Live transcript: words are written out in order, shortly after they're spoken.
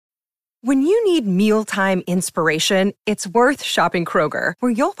When you need mealtime inspiration, it's worth shopping Kroger,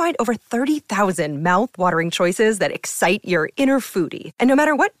 where you'll find over 30,000 mouth-watering choices that excite your inner foodie. And no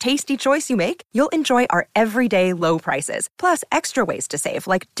matter what tasty choice you make, you'll enjoy our everyday low prices, plus extra ways to save,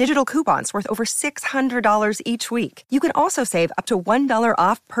 like digital coupons worth over $600 each week. You can also save up to $1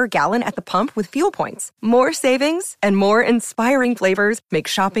 off per gallon at the pump with fuel points. More savings and more inspiring flavors make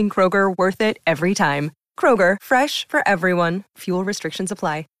shopping Kroger worth it every time. Kroger, fresh for everyone. Fuel restrictions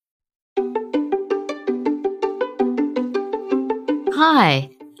apply. Hi,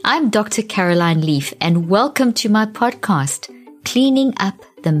 I'm Dr. Caroline Leaf, and welcome to my podcast, Cleaning Up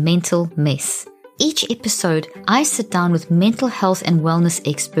the Mental Mess. Each episode, I sit down with mental health and wellness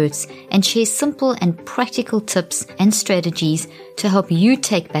experts and share simple and practical tips and strategies to help you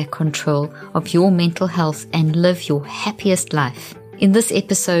take back control of your mental health and live your happiest life. In this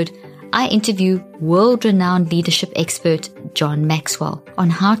episode, I interview world-renowned leadership expert John Maxwell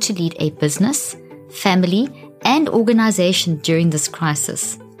on how to lead a business, family, and organization during this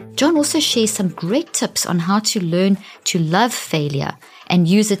crisis. John also shares some great tips on how to learn to love failure and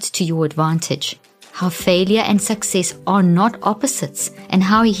use it to your advantage, how failure and success are not opposites, and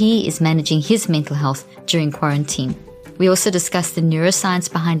how he is managing his mental health during quarantine. We also discuss the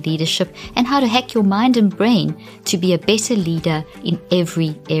neuroscience behind leadership and how to hack your mind and brain to be a better leader in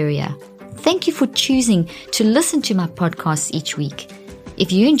every area. Thank you for choosing to listen to my podcasts each week.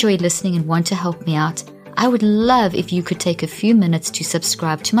 If you enjoy listening and want to help me out, I would love if you could take a few minutes to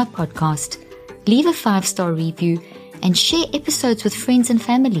subscribe to my podcast, leave a 5-star review, and share episodes with friends and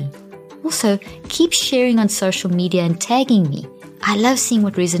family. Also, keep sharing on social media and tagging me. I love seeing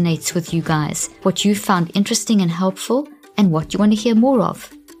what resonates with you guys, what you found interesting and helpful, and what you want to hear more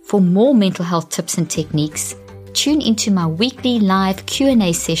of. For more mental health tips and techniques, tune into my weekly live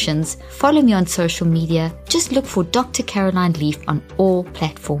Q&A sessions, follow me on social media, just look for Dr. Caroline Leaf on all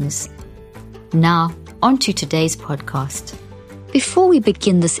platforms. Now, on to today's podcast. Before we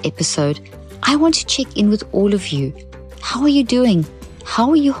begin this episode, I want to check in with all of you. How are you doing? How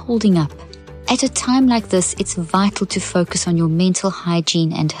are you holding up? At a time like this, it's vital to focus on your mental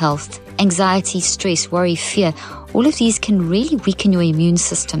hygiene and health. Anxiety, stress, worry, fear, all of these can really weaken your immune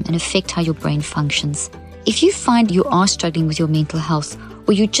system and affect how your brain functions. If you find you are struggling with your mental health,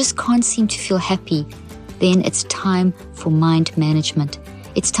 or you just can't seem to feel happy, then it's time for mind management.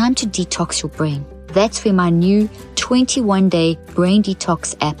 It's time to detox your brain. That's where my new 21-day brain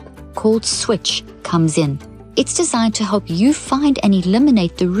detox app called Switch comes in. It's designed to help you find and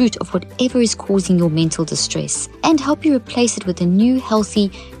eliminate the root of whatever is causing your mental distress and help you replace it with a new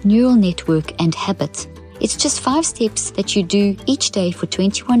healthy neural network and habit. It's just 5 steps that you do each day for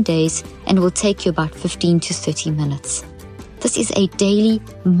 21 days and will take you about 15 to 30 minutes. This is a daily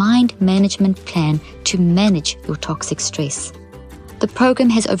mind management plan to manage your toxic stress. The program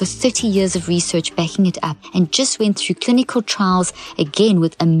has over 30 years of research backing it up and just went through clinical trials again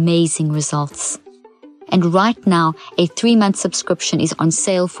with amazing results. And right now, a 3-month subscription is on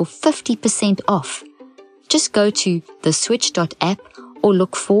sale for 50% off. Just go to theswitch.app or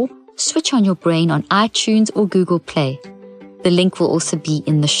look for Switch on Your Brain on iTunes or Google Play. The link will also be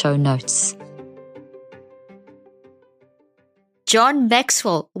in the show notes. John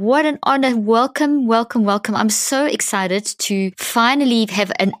Maxwell, what an honor. Welcome, welcome, welcome. I'm so excited to finally have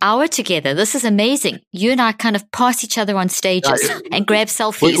an hour together. This is amazing. You and I kind of pass each other on stages and grab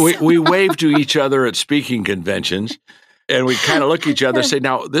selfies. We wave to each other at speaking conventions, and we kind of look at each other and say,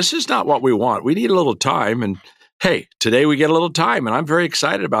 now, this is not what we want. We need a little time. And hey, today we get a little time, and I'm very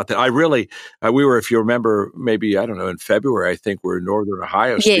excited about that. I really, we were, if you remember, maybe, I don't know, in February, I think we're in Northern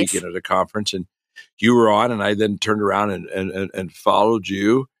Ohio speaking at a conference, and you were on, and I then turned around and followed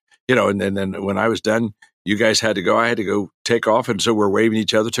you, and then when I was done, you guys had to go. I had to go take off, and so we're waving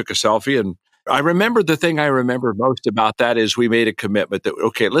each other, took a selfie, and I remember the thing I remember most about that is we made a commitment that,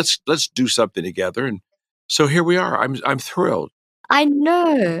 okay, let's do something together, and so here we are. I'm thrilled. I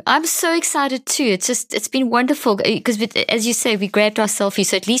know. I'm so excited too. It's been wonderful because, as you say, we grabbed our selfie.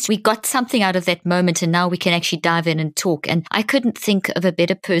 So at least we got something out of that moment, and now we can actually dive in and talk. And I couldn't think of a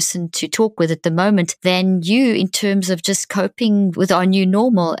better person to talk with at the moment than you in terms of just coping with our new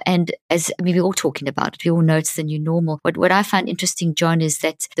normal. And we're all talking about it. We all know it's the new normal. But what I find interesting, John, is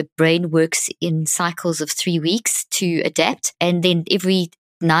that the brain works in cycles of 3 weeks to adapt. And then every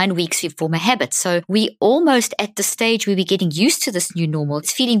 9 weeks we form a habit. So we almost at the stage where we're getting used to this new normal.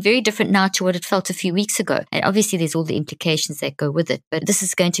 It's feeling very different now to what it felt a few weeks ago. And obviously there's all the implications that go with it. But this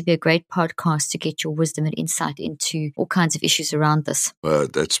is going to be a great podcast to get your wisdom and insight into all kinds of issues around this. Well,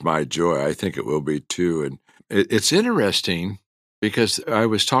 that's my joy. I think it will be too. And it's interesting because I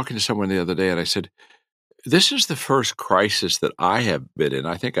was talking to someone the other day and I said, this is the first crisis that I have been in.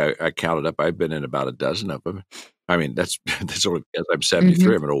 I think I counted up. I've been in about a dozen of them. I mean, that's only because I'm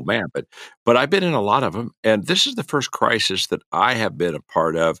 73. I'm an old man, but I've been in a lot of them. And this is the first crisis that I have been a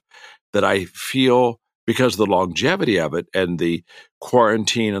part of that I feel, because of the longevity of it and the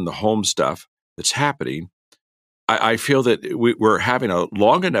quarantine and the home stuff that's happening, I feel that we're having a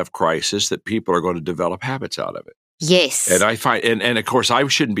long enough crisis that people are going to develop habits out of it. Yes. And I find, and of course, I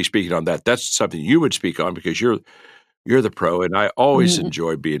shouldn't be speaking on that. That's something you would speak on because you're the pro, and I always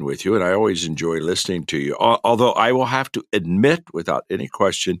enjoy being with you, and I always enjoy listening to you. Although I will have to admit, without any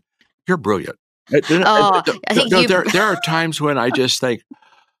question, you're brilliant. I think there are times when I just think,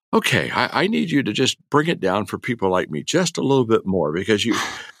 okay, I need you to just bring it down for people like me just a little bit more, because you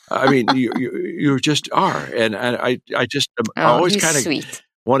just are, and I just I always kind of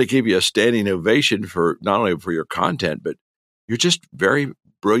want to give you a standing ovation for not only for your content, but you're just very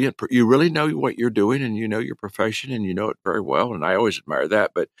brilliant. You really know what you're doing, and you know your profession, and you know it very well. And I always admire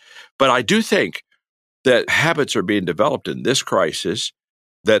that. But I do think that habits are being developed in this crisis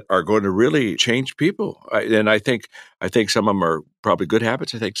that are going to really change people. And I think some of them are probably good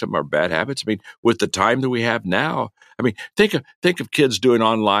habits. I think some are bad habits. I mean, with the time that we have now, I mean, think of kids doing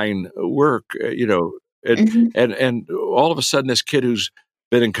online work, and all of a sudden this kid who's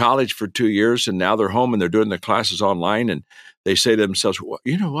been in college for 2 years and now they're home and they're doing their classes online, and they say to themselves, well,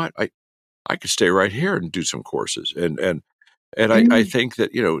 you know what, I could stay right here and do some courses. And I think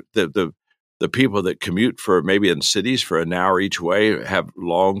that, the people that commute for maybe in cities for an hour each way, have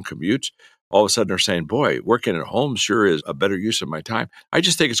long commutes, all of a sudden are saying, boy, working at home sure is a better use of my time. I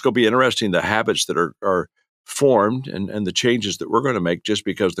just think it's going to be interesting, the habits that are formed and the changes that we're going to make just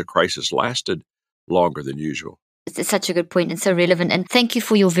because the crisis lasted longer than usual. It's such a good point and so relevant. And thank you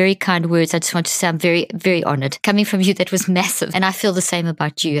for your very kind words. I just want to say I'm very, very honored. Coming from you, that was massive. And I feel the same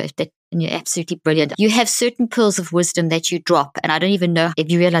about you. And you're absolutely brilliant. You have certain pearls of wisdom that you drop, and I don't even know if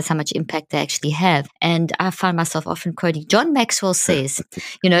you realize how much impact they actually have. And I find myself often quoting John Maxwell says,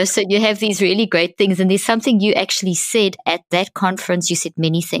 so you have these really great things. And there's something you actually said at that conference. You said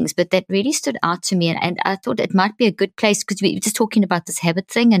many things, but that really stood out to me. And I thought it might be a good place, because we were just talking about this habit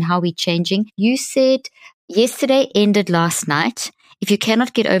thing and how we're changing. You said, yesterday ended last night. If you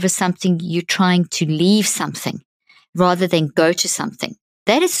cannot get over something, you're trying to leave something rather than go to something.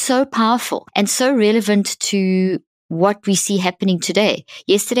 That is so powerful and so relevant to what we see happening today.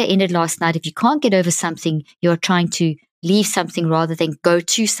 Yesterday ended last night. If you can't get over something, you're trying to leave something rather than go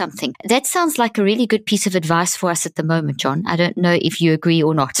to something. That sounds like a really good piece of advice for us at the moment, John. I don't know if you agree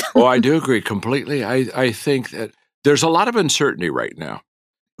or not. Well, I do agree completely. I think that there's a lot of uncertainty right now.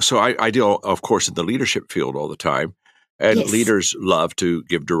 So I deal, of course, in the leadership field all the time. And yes, leaders love to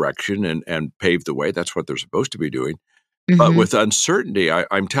give direction and pave the way. That's what they're supposed to be doing. But with uncertainty,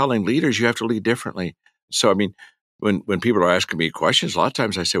 I'm telling leaders you have to lead differently. So, I mean, when people are asking me questions, a lot of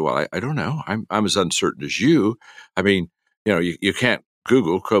times I say, well, I don't know. I'm as uncertain as you. I mean, you can't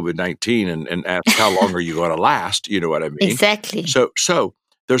Google COVID-19 and ask how long are you going to last? You know what I mean? Exactly. So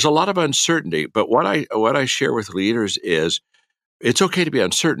there's a lot of uncertainty. But what I share with leaders is it's okay to be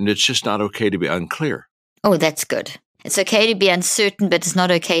uncertain. It's just not okay to be unclear. Oh, that's good. It's okay to be uncertain, but it's not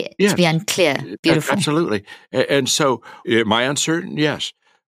okay to be unclear. Beautiful. Absolutely. And so, am I uncertain? Yes.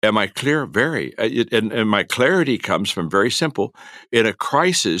 Am I clear? Very. And my clarity comes from very simple. In a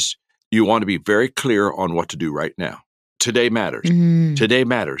crisis, you want to be very clear on what to do right now. Today matters. Today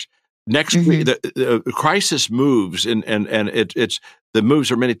matters. Next week, the crisis moves, and it's the moves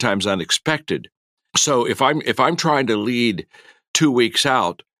are many times unexpected. So if I'm trying to lead 2 weeks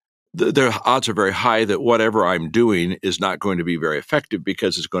out, the odds are very high that whatever I'm doing is not going to be very effective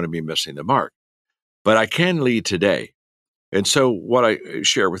because it's going to be missing the mark. But I can lead today. And so what I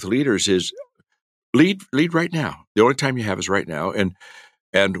share with leaders is lead right now. The only time you have is right now.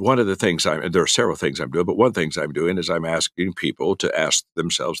 And one of the things there are several things I'm doing, but one of the things I'm doing is I'm asking people to ask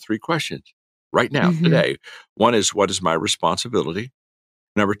themselves 3 questions right now, today. One is, what is my responsibility?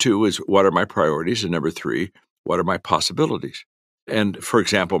 Number 2 is, what are my priorities? And number 3, what are my possibilities? And for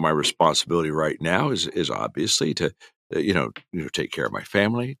example, my responsibility right now is obviously to, take care of my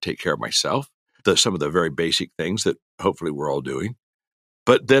family, take care of myself, some of the very basic things that hopefully we're all doing.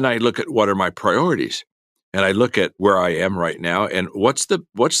 But then I look at what are my priorities, and I look at where I am right now, and what's the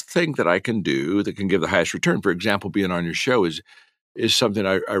thing that I can do that can give the highest return. For example, being on your show is something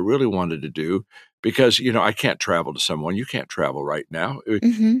I really wanted to do because I can't travel to someone. You can't travel right now,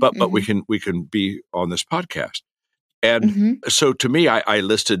 but we can be on this podcast. And so to me, I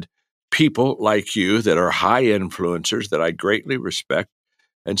listed people like you that are high influencers that I greatly respect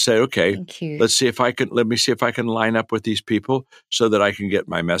and say, okay, Thank you. let me see if I can line up with these people so that I can get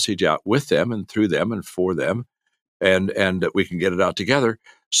my message out with them and through them and for them, and that we can get it out together.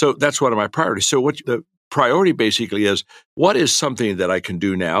 So that's one of my priorities. So what the priority basically is, what is something that I can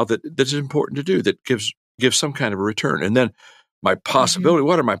do now that's important to do that gives some kind of a return? And then my possibility,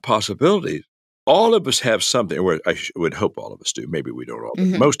 what are my possibilities? All of us have something, or I would hope all of us do. Maybe we don't all,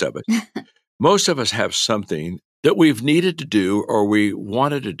 but most of us have something that we've needed to do or we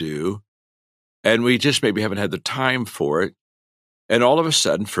wanted to do, and we just maybe haven't had the time for it. And all of a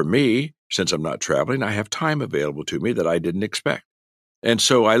sudden, for me, since I'm not traveling, I have time available to me that I didn't expect. And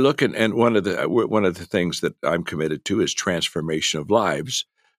so I look and one of the things that I'm committed to is transformation of lives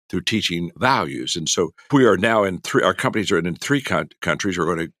through teaching values. And so we are now our companies are in 3 countries.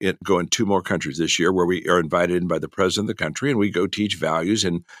 We're going to go in 2 more countries this year, where we are invited in by the president of the country, and we go teach values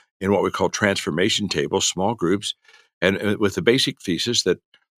in what we call transformation tables, small groups, and with the basic thesis that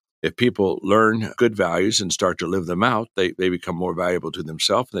if people learn good values and start to live them out, they become more valuable to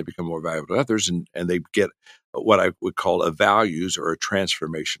themselves, and they become more valuable to others, and they get what I would call a values or a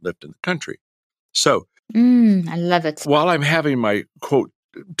transformation lift in the country. So I love it. While I'm having my, quote,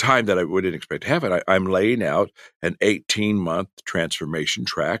 time that I wouldn't expect to have it, I'm laying out an 18-month transformation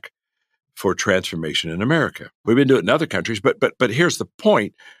track for transformation in America. We've been doing it in other countries, but here's the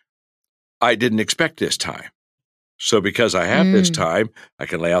point. I didn't expect this time. So because I have this time, I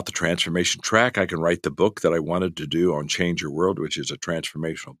can lay out the transformation track. I can write the book that I wanted to do on Change Your World, which is a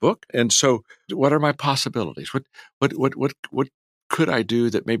transformational book. And so what are my possibilities? What could I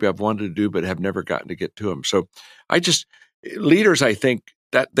do that maybe I've wanted to do but have never gotten to get to them? So leaders, I think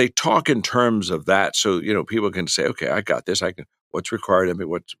that they talk in terms of that. So, people can say, okay, I got this. What's required of me?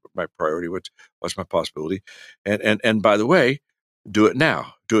 What's my priority? What's my possibility? And by the way, do it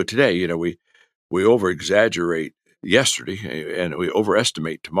now. Do it today. We over-exaggerate yesterday and we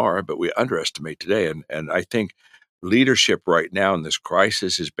overestimate tomorrow, but we underestimate today. And I think leadership right now in this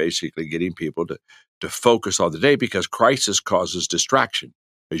crisis is basically getting people to focus on the day, because crisis causes distraction,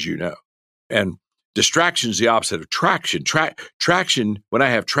 as you know. And distraction is the opposite of traction. Traction, when I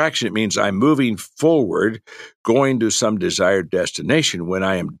have traction, it means I'm moving forward, going to some desired destination. When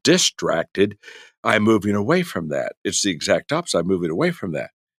I am distracted, I'm moving away from that. It's the exact opposite. I'm moving away from that.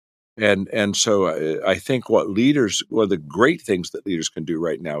 And so I think one of the great things that leaders can do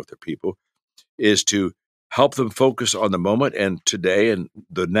right now with their people is to help them focus on the moment and today and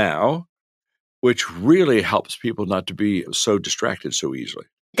the now, which really helps people not to be so distracted so easily.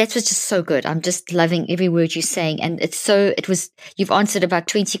 That was just so good. I'm just loving every word you're saying. And you've answered about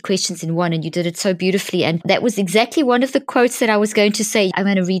 20 questions in one, and you did it so beautifully. And that was exactly one of the quotes that I was going to say. I'm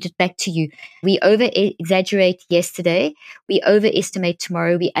going to read it back to you. We over-exaggerate yesterday. We overestimate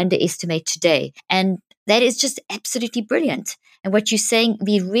tomorrow. We underestimate today. And that is just absolutely brilliant. And what you're saying,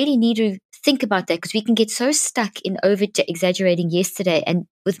 we really need to think about that, because we can get so stuck in over-exaggerating yesterday. And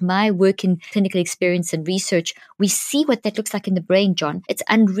with my work in clinical experience and research, we see what that looks like in the brain, John. It's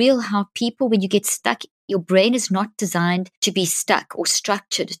unreal how people, when you get stuck, your brain is not designed to be stuck or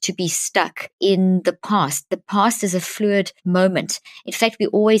structured to be stuck in the past. The past is a fluid moment. In fact, we're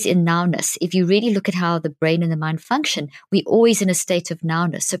always in nowness. If you really look at how the brain and the mind function, we're always in a state of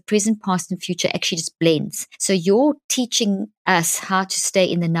nowness. So present, past, and future actually just blends. So you're teaching us how to stay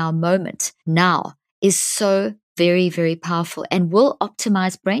in the now moment now is so very, very powerful and will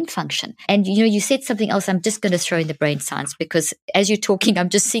optimize brain function. And you said something else. I'm just going to throw in the brain science, because as you're talking, I'm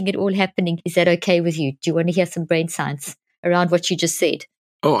just seeing it all happening. Is that okay with you? Do you want to hear some brain science around what you just said?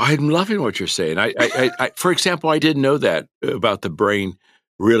 Oh, I'm loving what you're saying. I for example, I didn't know that about the brain.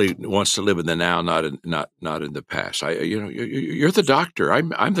 Really wants to live in the now, not in the past. You're the doctor.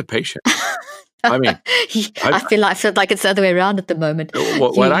 I'm the patient. I mean, I feel like it's the other way around at the moment.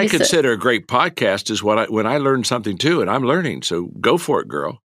 What I consider a great podcast is when I learn something too, and I'm learning. So go for it,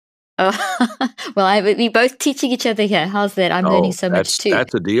 girl. Well, we're both teaching each other here. How's that? I'm learning so much too.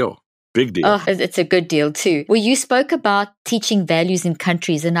 That's a deal. Big deal. Oh, it's a good deal too. Well, you spoke about teaching values in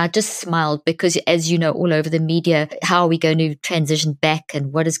countries, and I just smiled because, as you know, all over the media, how are we going to transition back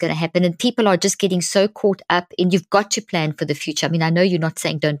and what is going to happen? And people are just getting so caught up in you've got to plan for the future. I mean, I know you're not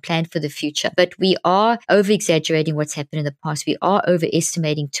saying don't plan for the future, but we are over-exaggerating what's happened in the past. We are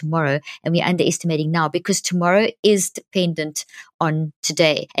overestimating tomorrow, and we're underestimating now, because tomorrow is dependent on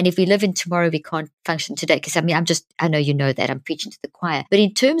today. And if we live in tomorrow, we can't function today. Because I know you know that, I'm preaching to the choir. But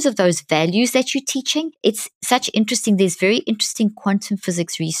in terms of those values that you're teaching, it's such interesting. There's very interesting quantum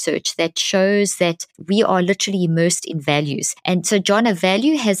physics research that shows that we are literally immersed in values. And so, John, a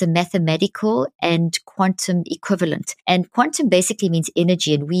value has a mathematical and quantum equivalent. And quantum basically means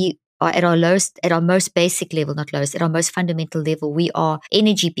energy, and we are at our lowest, at our most basic level, not lowest, at our most fundamental level, we are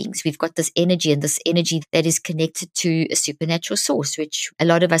energy beings. We've got this energy, and this energy that is connected to a supernatural source, which a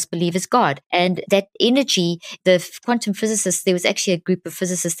lot of us believe is God. And that energy, the quantum physicists, there was actually a group of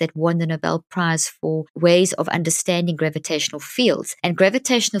physicists that won the Nobel Prize for ways of understanding gravitational fields. And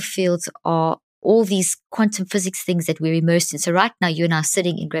gravitational fields are all these quantum physics things that we're immersed in. So right now, you and I are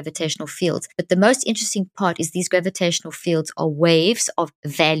sitting in gravitational fields. But the most interesting part is these gravitational fields are waves of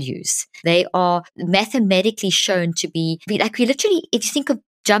values. They are mathematically shown to be like, we literally, if you think of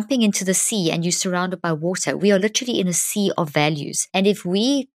jumping into the sea and you're surrounded by water, we are literally in a sea of values. And if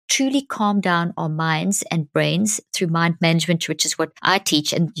we truly calm down our minds and brains through mind management, which is what I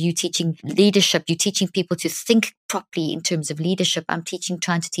teach, and you teaching leadership, you're teaching people to think properly in terms of leadership. I'm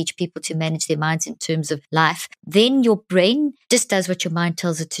trying to teach people to manage their minds in terms of life. Then your brain just does what your mind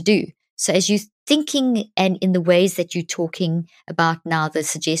tells it to do. So as you're thinking and in the ways that you're talking about now, the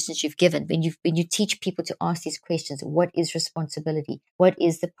suggestions you've given, when you teach people to ask these questions, what is responsibility? What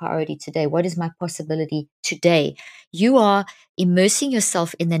is the priority today? What is my possibility today? You are immersing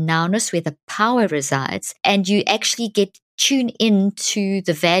yourself in the nowness where the power resides, and you actually tune into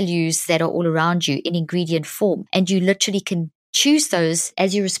the values that are all around you in ingredient form. And you literally can choose those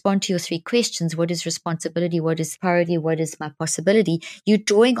as you respond to your 3 questions. What is responsibility? What is priority? What is my possibility? You're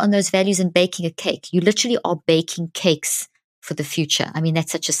drawing on those values and baking a cake. You literally are baking cakes for the future. I mean,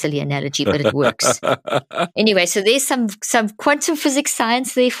 that's such a silly analogy, but it works. Anyway, so there's some quantum physics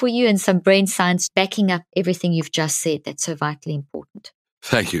science there for you, and some brain science backing up everything you've just said. That's so vitally important.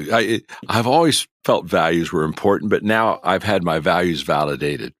 Thank you. I've always felt values were important, but now I've had my values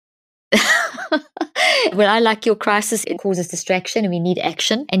validated. Well, I like your crisis. It causes distraction and we need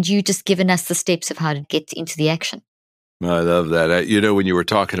action. And you just given us the steps of how to get into the action. I love that. When you were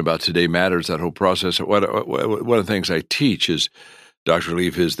talking about Today Matters, that whole process, one of the things I teach is, Dr.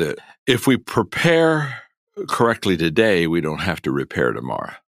 Leaf, is that if we prepare correctly today, we don't have to repair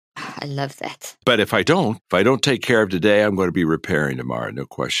tomorrow. I love that. But if I don't take care of today, I'm going to be repairing tomorrow, no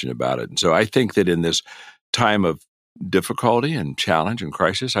question about it. And so I think that in this time of difficulty and challenge and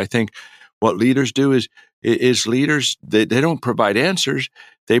crisis, I think what leaders do is leaders, they don't provide answers.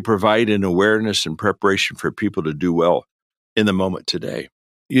 They provide an awareness and preparation for people to do well in the moment today.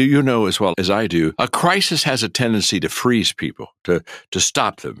 You know as well as I do, a crisis has a tendency to freeze people, to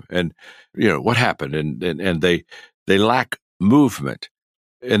stop them. And, what happened? And they lack movement.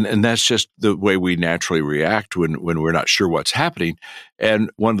 And that's just the way we naturally react when we're not sure what's happening.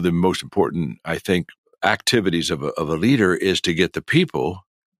 And one of the most important, I think, activities of a leader is to get the people,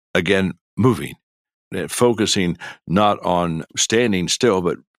 again, moving, focusing not on standing still,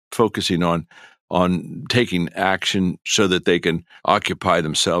 but focusing on taking action so that they can occupy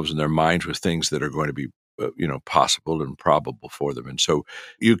themselves and their minds with things that are going to be possible and probable for them. And so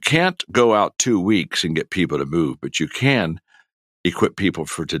you can't go out 2 weeks and get people to move, but you can equip people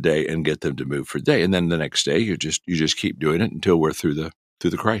for today and get them to move for today. And then the next day, you just keep doing it until we're through the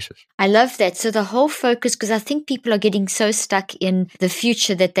crisis. I love that. So the whole focus, because I think people are getting so stuck in the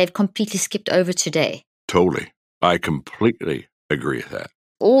future that they've completely skipped over today. Totally. I completely agree with that.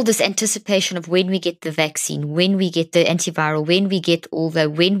 All this anticipation of when we get the vaccine, when we get the antiviral, when we get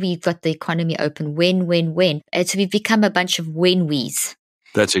when we got the economy open, when. So we've become a bunch of when-we's.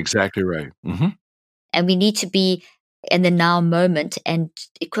 That's exactly right. Mm-hmm. And we need to be in the now moment and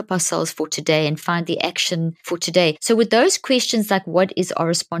equip ourselves for today and find the action for today. So with those questions like what is our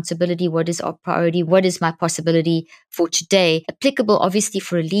responsibility, what is our priority, what is my possibility for today, applicable obviously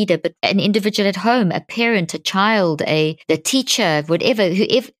for a leader, but an individual at home, a parent, a child, the teacher, whatever,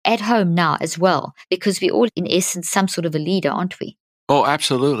 whoever at home now as well, because we're all in essence some sort of a leader, aren't we? Oh,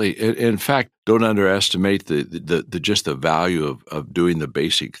 absolutely. In fact, don't underestimate the value of doing the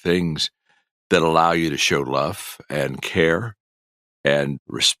basic things that allow you to show love and care and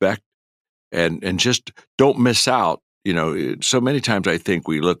respect and just don't miss out. So many times I think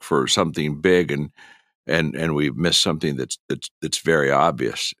we look for something big and we miss something that's very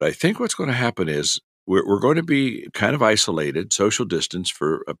obvious. I think what's going to happen is we're going to be kind of isolated, social distance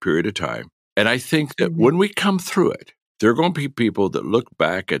for a period of time. And I think that when we come through it, there are going to be people that look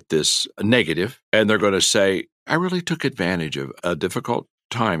back at this negative and they're going to say, I really took advantage of a difficult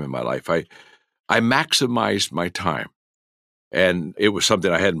time in my life. I maximized my time, and it was something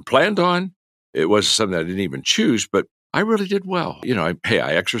I hadn't planned on. It was something I didn't even choose, but I really did well. I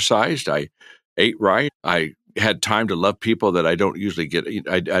exercised, I ate right, I had time to love people that I don't usually get.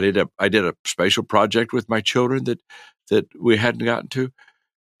 I did a special project with my children that we hadn't gotten to,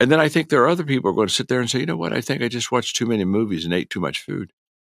 and then I think there are other people who are going to sit there and say, you know what? I think I just watched too many movies and ate too much food.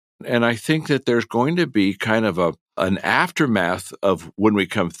 And I think that there's going to be kind of an aftermath of when we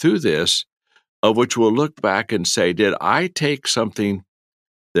come through this, of which we'll look back and say, did I take something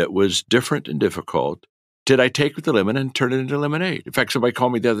that was different and difficult? Did I take the lemon and turn it into lemonade? In fact, somebody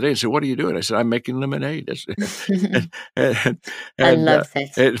called me the other day and said, "What are you doing?" I said, "I'm making lemonade." I love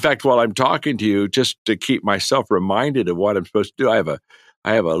that. In fact, while I'm talking to you, just to keep myself reminded of what I'm supposed to do, I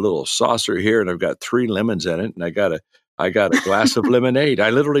have a little saucer here, and I've got 3 lemons in it, and I got a glass of lemonade. I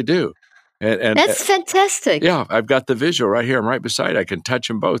literally do. And That's fantastic. yeah, I've got the visual right here. I'm right beside it. I can touch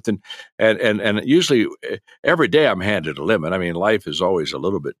them both. And usually every day I'm handed a lemon. I mean, life is always a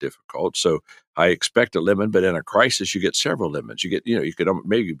little bit difficult. So I expect a lemon, but in a crisis, you get several lemons. You could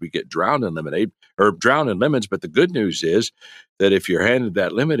maybe get drowned in lemonade or drowned in lemons. But the good news is that if you're handed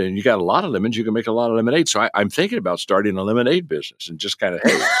that lemon and you got a lot of lemons, you can make a lot of lemonade. So I'm thinking about starting a lemonade business and just kind of,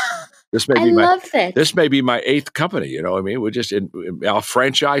 hey, this may be my 8th company. You know what I mean? I'll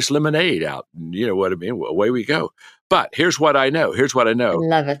franchise lemonade out. You know what I mean? Away we go. But here's what I know. I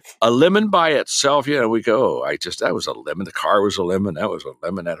love it. A lemon by itself, we go, that was a lemon. The car was a lemon. That was a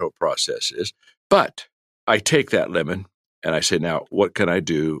lemon. That whole process is. But I take that lemon and I say, now, what can I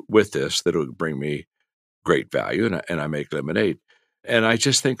do with this that will bring me great value? And I make lemonade. And I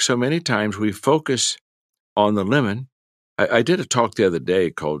just think so many times we focus on the lemon. I did a talk the other day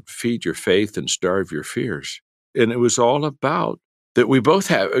called Feed Your Faith and Starve Your Fears. And it was all about that we both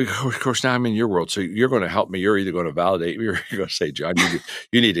have, of course, now I'm in your world, so you're going to help me. You're either going to validate me or you're going to say, John,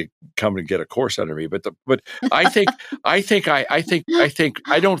 you need to come and get a course under me. But I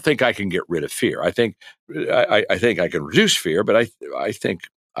don't think I can get rid of fear. I think I can reduce fear, but I think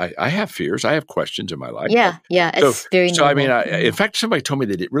I have fears. I have questions in my life. Yeah. It's very normal. I mean, in fact, somebody told me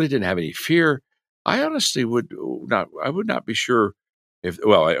that it really didn't have any fear. I honestly would not be sure I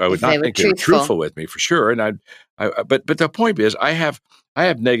would not think they were truthful with me for sure. And but the point is, I have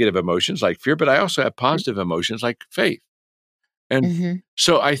negative emotions like fear, but I also have positive emotions like faith. And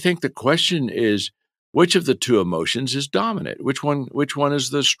so I think the question is, which of the 2 emotions is dominant? Which one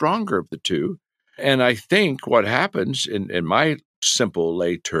is the stronger of the 2? And I think what happens in my simple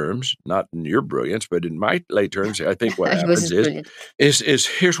lay terms, not in your brilliance, but in my lay terms, I think what happens is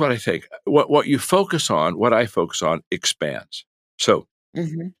here's what I think. What you focus on, what I focus on, expands. So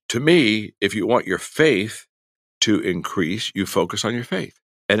to me, if you want your faith to increase, you focus on your faith,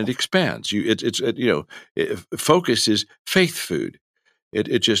 and it expands. Focus is faith food.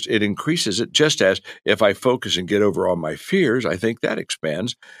 It increases it. Just as if I focus and get over all my fears, I think that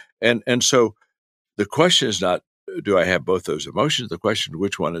expands. And so the question is not, do I have both those emotions? The question,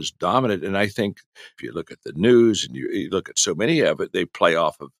 which one is dominant? And I think if you look at the news and you look at so many of it, they play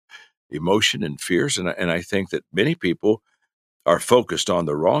off of emotion and fears. And I think that many people are focused on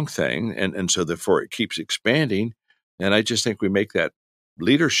the wrong thing. And so therefore it keeps expanding. And I just think we make that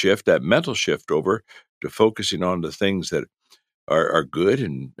leadership, that mental shift over to focusing on the things that are good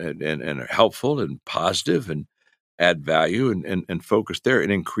and are helpful and positive and add value and focus there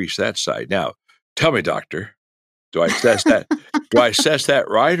and increase that side. Now, tell me, doctor, do I assess that? Do I assess that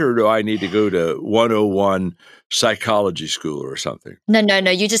right, or do I need to go to 101 psychology school or something? No.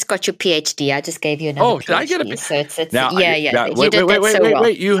 You just got your PhD. I just gave you another PhD. Did I get a So it's now, yeah.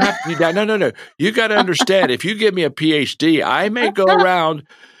 Wait. You have no. You got to understand. If you give me a PhD, I may go around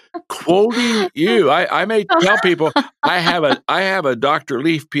quoting you. I may tell people I have a Dr.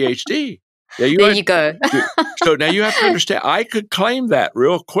 Leaf PhD. There you go. So now you have to understand. I could claim that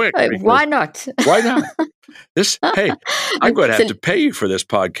real quick. Why not? Why not? Hey, I'm going to have to pay you for this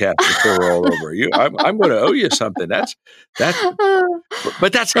podcast before we're all over. I'm going to owe you something. But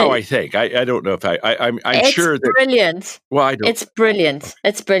that's how I think. I don't know if I'm sure that brilliant. Well, I don't. It's brilliant.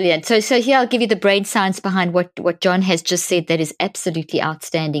 It's brilliant. So here I'll give you the brain science behind what John has just said. That is absolutely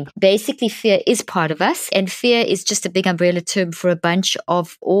outstanding. Basically, fear is part of us, and fear is just a big umbrella term for a bunch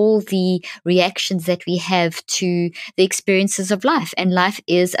of all the reactions that we have to the experiences of life. And life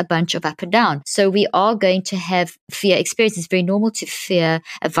is a bunch of up and down. So we are going to have fear experience. It's very normal to fear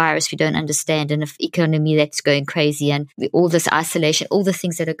a virus we don't understand and an economy that's going crazy and all this isolation, all the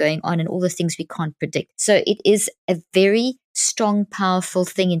things that are going on and all the things we can't predict. So it is a very strong, powerful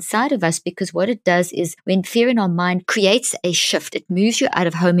thing inside of us, because what it does is when fear in our mind creates a shift, it moves you out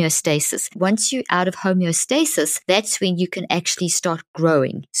of homeostasis. Once you're out of homeostasis, that's when you can actually start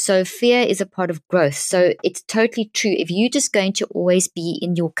growing. So fear is a part of growth. So it's totally true. If you're just going to always be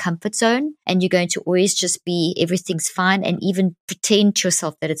in your comfort zone and you're going to always just be everything's fine and even pretend to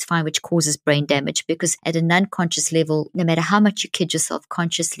yourself that it's fine, which causes brain damage, because at a non-conscious level, no matter how much you kid yourself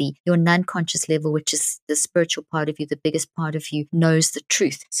consciously, your non-conscious level, which is the spiritual part of you, the biggest part of you, knows the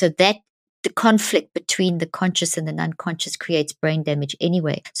truth. So that the conflict between the conscious and the unconscious creates brain damage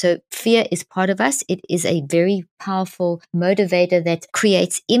anyway. So fear is part of us. It is a very powerful motivator that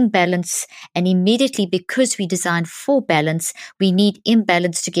creates imbalance. And immediately, because we designed for balance, we need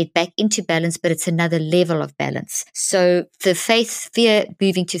imbalance to get back into balance, but it's another level of balance. So the fear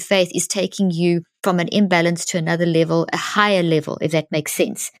moving to faith is taking you from an imbalance to another level, a higher level, if that makes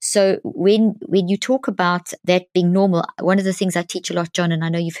sense. So when you talk about that being normal, one of the things I teach a lot, John, and I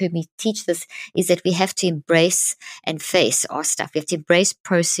know you've heard me teach this, is that we have to embrace and face our stuff. We have to embrace,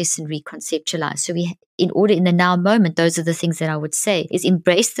 process, and reconceptualize. So in the now moment, those are the things that I would say, is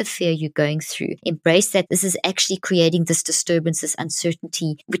embrace the fear you're going through. Embrace that this is actually creating this disturbance, this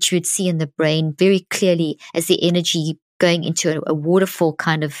uncertainty, which you would see in the brain very clearly as the energy going into a waterfall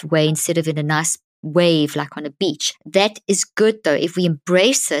kind of way instead of in a nice wave like on a beach. That is good though. If we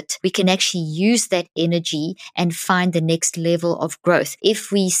embrace it, we can actually use that energy and find the next level of growth.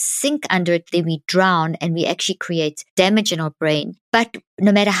 If we sink under it, then we drown and we actually create damage in our brain. But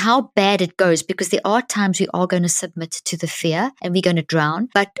no matter how bad it goes, because there are times we are going to submit to the fear and we're going to drown,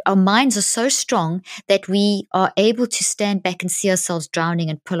 but our minds are so strong that we are able to stand back and see ourselves drowning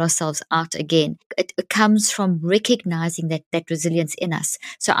and pull ourselves out again. It comes from recognizing that resilience in us.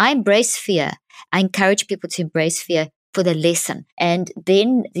 So I embrace fear. I encourage people to embrace fear for the lesson. And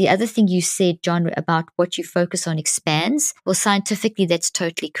then the other thing you said, John, about what you focus on expands. Well, scientifically, that's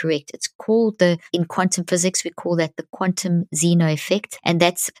totally correct. It's called in quantum physics, we call that the quantum Zeno effect. And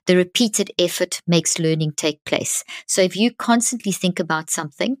that's the repeated effort makes learning take place. So if you constantly think about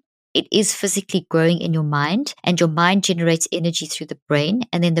something, it is physically growing in your mind, and your mind generates energy through the brain,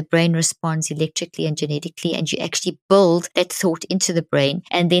 and then the brain responds electrically and genetically, and you actually build that thought into the brain.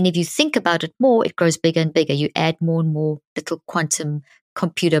 And then if you think about it more, it grows bigger and bigger. You add more and more little quantum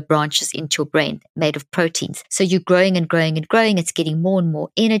computer branches into your brain made of proteins. So you're growing and growing and growing. It's getting more and more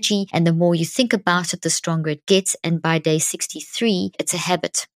energy. And the more you think about it, the stronger it gets. And by day 63, it's a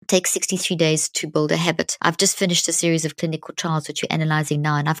habit. It takes 63 days to build a habit. I've just finished a series of clinical trials, which we're analyzing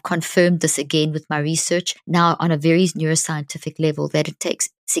now. And I've confirmed this again with my research now on a very neuroscientific level, that it takes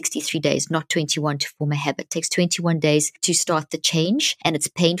 63 days, not 21 to form a habit. It takes 21 days to start the change, and it's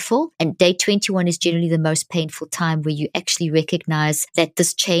painful. And day 21 is generally the most painful time, where you actually recognize that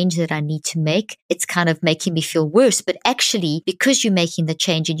this change that I need to make, it's kind of making me feel worse. But actually, because you're making the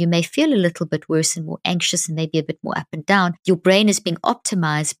change and you may feel a little bit worse and more anxious and maybe a bit more up and down, your brain is being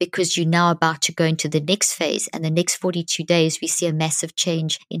optimized because you're now about to go into the next phase. And the next 42 days, we see a massive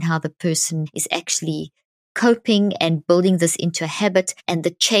change in how the person is actually coping and building this into a habit, and the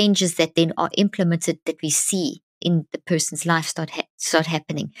changes that then are implemented that we see in the person's life start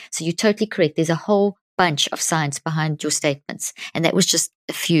happening. So you're totally correct. There's a whole bunch of science behind your statements, and that was just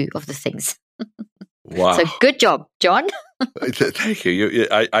a few of the things. Wow. So good job, John. Thank you.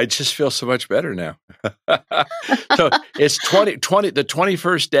 I just feel so much better now. So it's 2020. The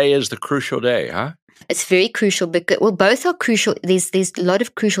 21st day is the crucial day, huh? It's very crucial because, well, both are crucial. There's a lot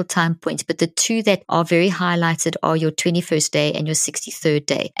of crucial time points, but the two that are very highlighted are your 21st day and your 63rd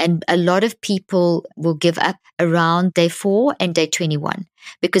day. And a lot of people will give up around day 4 and day 21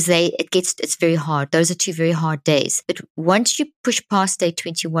 because it's very hard. Those are two very hard days. But once you push past day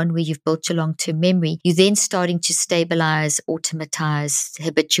 21, where you've built your long-term memory, you're then starting to stabilize, automatize,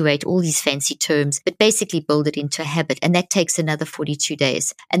 habituate, all these fancy terms, but basically build it into a habit. And that takes another 42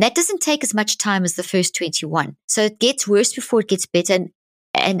 days. And that doesn't take as much time as the first 21. So it gets worse before it gets better.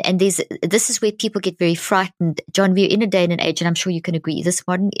 And this is where people get very frightened. John, we're in a day and an age, and I'm sure you can agree, this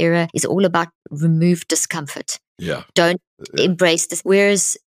modern era is all about remove discomfort. Yeah. Don't embrace this.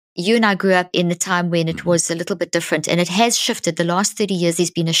 Whereas you and I grew up in a time when it was a little bit different, and it has shifted. The last 30 years,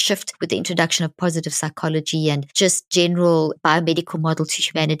 there's been a shift with the introduction of positive psychology and just general biomedical model to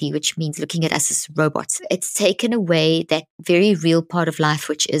humanity, which means looking at us as robots. It's taken away that very real part of life,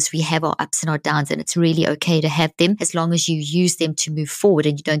 which is we have our ups and our downs, and it's really okay to have them as long as you use them to move forward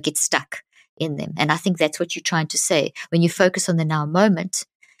and you don't get stuck in them. And I think that's what you're trying to say. When you focus on the now moment,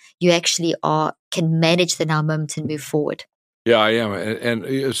 you actually can manage the now moment and move forward. Yeah, I am. And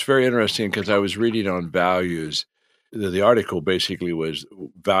it's very interesting because I was reading on values. The article basically was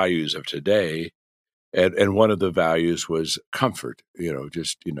values of today. And one of the values was comfort,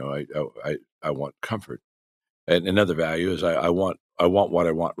 I want comfort. And another value is I want what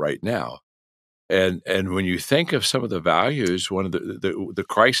I want right now. And when you think of some of the values, one of the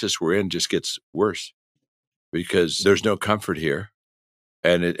crisis we're in just gets worse because there's no comfort here.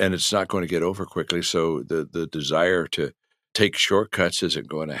 And it's not going to get over quickly. So the desire to take shortcuts isn't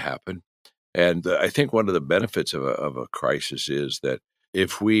going to happen. And I think one of the benefits of a crisis is that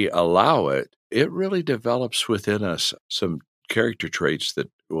if we allow it, it really develops within us some character traits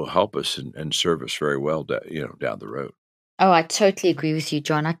that will help us and serve us very well, down the road. Oh, I totally agree with you,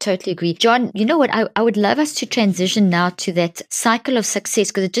 John. I totally agree. John, you know what? I would love us to transition now to that cycle of success,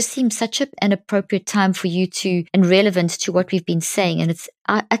 because it just seems such an appropriate time for you and relevant to what we've been saying. And it's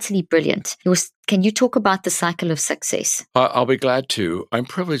utterly brilliant. Can you talk about the cycle of success? I'll be glad to. I'm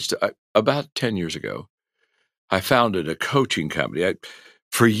privileged. About 10 years ago, I founded a coaching company.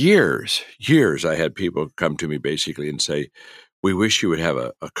 For years, I had people come to me basically and say, we wish you would have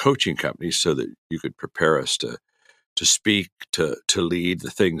a coaching company so that you could prepare us to speak, to lead,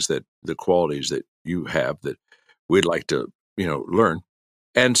 the qualities that you have that we'd like to, learn.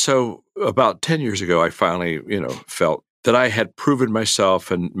 And so about 10 years ago, I finally, felt that I had proven myself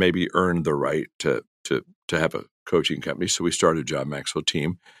and maybe earned the right to have a coaching company. So we started John Maxwell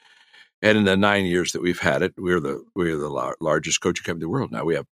Team. And in the 9 years that we've had it, we're the largest coaching company in the world. Now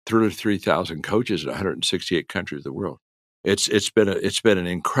we have 33,000 coaches in 168 countries of the world. It's been an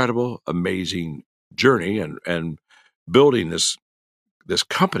incredible, amazing journey, and building this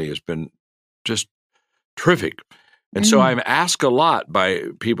company has been just terrific. And so I'm asked a lot by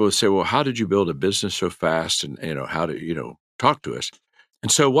people who say, well, how did you build a business so fast? And, how do talk to us?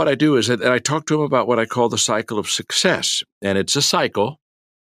 And so what I do is that I talk to them about what I call the cycle of success. And it's a cycle.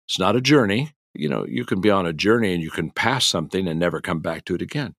 It's not a journey. You can be on a journey and you can pass something and never come back to it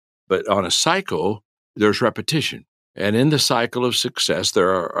again. But on a cycle, there's repetition. And in the cycle of success, there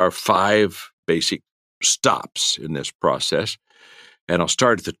are 5 basic stops in this process. And I'll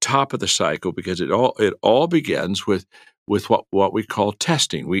start at the top of the cycle because it all begins with what we call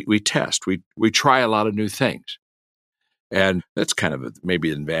testing. We test. We try a lot of new things. And that's kind of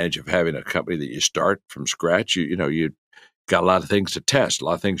maybe an advantage of having a company that you start from scratch. You got a lot of things to test, a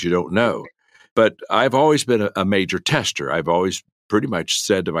lot of things you don't know. But I've always been a major tester. I've always pretty much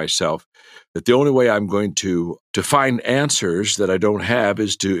said to myself that the only way I'm going to find answers that I don't have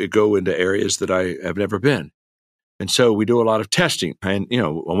is to go into areas that I have never been. And so we do a lot of testing. And, I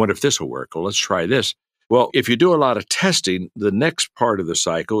wonder if this will work. Well, let's try this. Well, if you do a lot of testing, the next part of the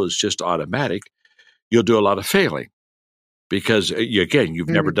cycle is just automatic. You'll do a lot of failing. Because, again, you've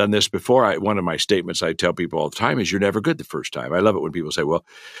never done this before. One of my statements I tell people all the time is you're never good the first time. I love it when people say, well,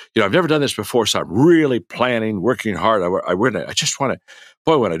 I've never done this before, so I'm really planning, working hard. I just want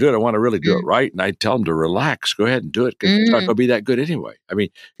to, when I do it, I want to really do it right. And I tell them to relax. Go ahead and do it because it's not going to be that good anyway. I mean,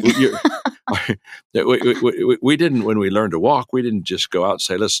 we didn't, when we learned to walk, we didn't just go out and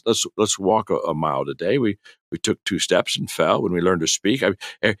say, let's walk a mile today. We took 2 steps and fell. When we learned to speak,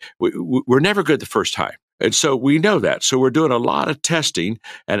 we're never good the first time. And so we know that. So we're doing a lot of testing,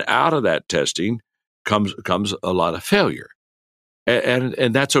 and out of that testing comes a lot of failure.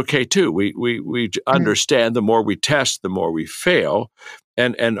 And that's okay too. We understand the more we test, the more we fail.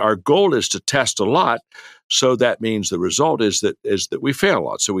 And our goal is to test a lot. So that means the result is that we fail a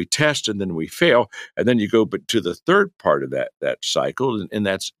lot. So we test and then we fail. And then you go to the third part of that cycle, and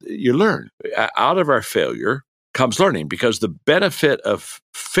that's you learn. Out of our failure comes learning, because the benefit of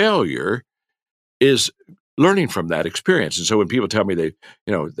failure is learning from that experience. And so when people tell me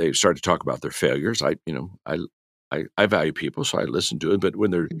they start to talk about their failures, I value people, so I listen to it. But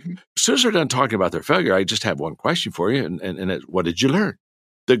when as soon as they're done talking about their failure, I just have one question for you, and it's, what did you learn?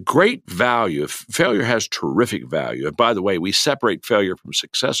 The great value of failure has terrific value. And by the way, we separate failure from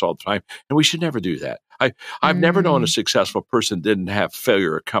success all the time, and we should never do that. I've never known a successful person that didn't have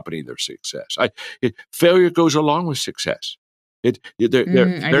failure accompany their success. Failure goes along with success. I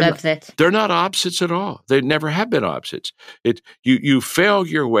love that. They're not opposites at all. They never have been opposites. You fail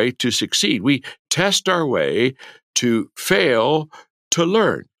your way to succeed. We test our way to fail to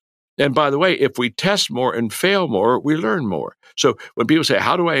learn. And by the way, if we test more and fail more, we learn more. So when people say,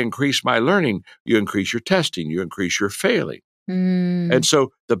 how do I increase my learning? You increase your testing, you increase your failing. And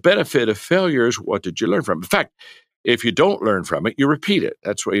so the benefit of failure is, what did you learn from? In fact, if you don't learn from it, you repeat it.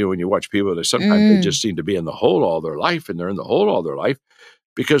 That's why when you watch people, sometimes they just seem to be in the hole all their life, and they're in the hole all their life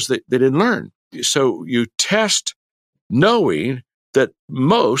because they didn't learn. So you test knowing that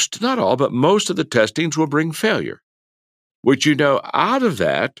most, not all, but most of the testings will bring failure. Which out of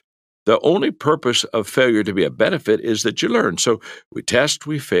that, the only purpose of failure to be a benefit is that you learn. So we test,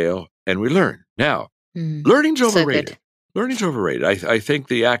 we fail, and we learn. Now, learning's overrated. So learning's overrated. I think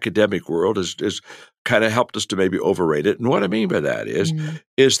the academic world has kind of helped us to maybe overrate it. And what I mean by that is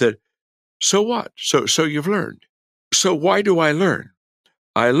that, so what? So you've learned. So why do I learn?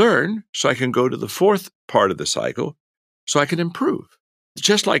 I learn so I can go to the fourth part of the cycle, so I can improve.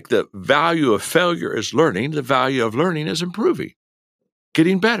 Just like the value of failure is learning, the value of learning is improving,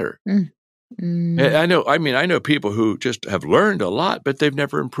 getting better. I know people who just have learned a lot, but they've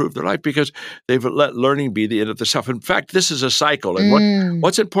never improved their life because they've let learning be the end of the self. In fact, this is a cycle. And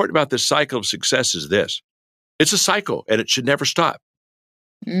what's important about this cycle of success is this. It's a cycle, and it should never stop.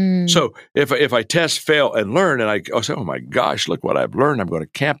 So if I test, fail, and learn, and I say, oh my gosh, look what I've learned. I'm going to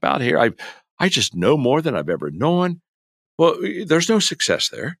camp out here. I just know more than I've ever known. Well, there's no success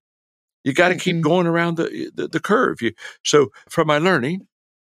there. You got to keep going around the curve. So from my learning,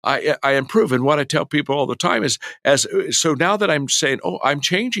 I improve. And what I tell people all the time is, so now that I'm saying, oh, I'm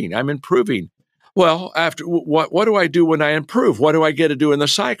changing, I'm improving. Well, after what do I do when I improve? What do I get to do in the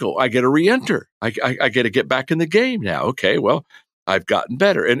cycle? I get to re-enter. I get to get back in the game now. Okay, well, I've gotten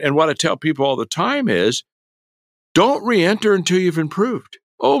better. And what I tell people all the time is, don't re-enter until you've improved.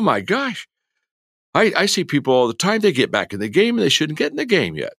 Oh my gosh. I see people all the time, they get back in the game and they shouldn't get in the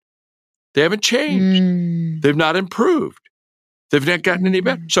game yet. They haven't changed. They've not improved. They've not gotten any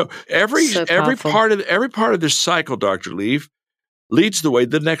better. So every part of this cycle, Dr. Leaf, leads the way to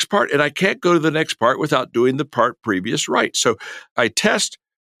the next part. And I can't go to the next part without doing the part previous right. So I test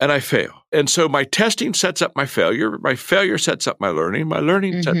and I fail. And so my testing sets up my failure sets up my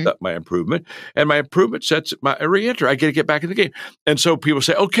learning sets up my improvement, and my improvement sets up my re-enter. I get to get back in the game. And so people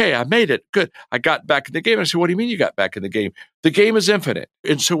say, okay, I made it. Good. I got back in the game. I say, what do you mean you got back in the game? The game is infinite.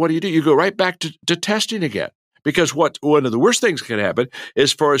 And so what do? You go right back to testing again. Because one of the worst things that can happen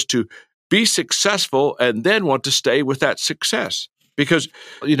is for us to be successful and then want to stay with that success. Because,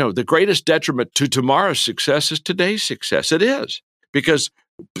 the greatest detriment to tomorrow's success is today's success. It is. Because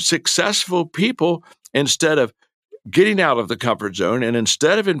successful people, instead of getting out of the comfort zone and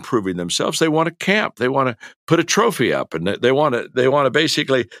instead of improving themselves, they want to camp. They want to put a trophy up, and they want to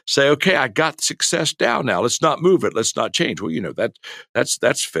basically say, okay, I got success down now. Let's not move it. Let's not change. Well,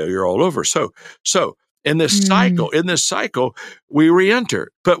 that's failure all over. So in this cycle, we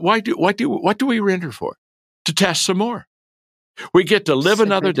re-enter. But what do we re-enter for? To test some more. We get to live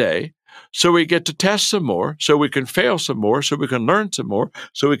another day, so we get to test some more, so we can fail some more, so we can learn some more,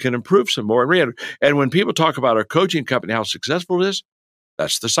 so we can improve some more and re-enter. And when people talk about our coaching company, how successful it is,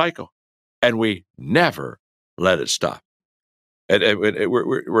 that's the cycle. And we never let it stop. And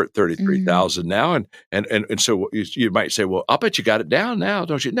we're at 33,000 now. And so you might say, well, I'll bet you got it down now,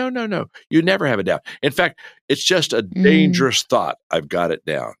 don't you? No. You never have it down. In fact, it's just a dangerous thought. I've got it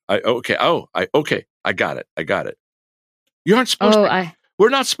down. I got it. You aren't supposed to. We're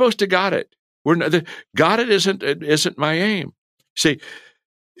not supposed to got it. Got it isn't my aim. See,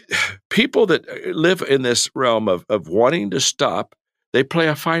 people that live in this realm of wanting to stop, they play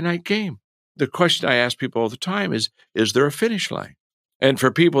a finite game. The question I ask people all the time is there a finish line? And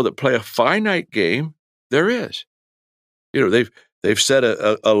for people that play a finite game, there is. They've set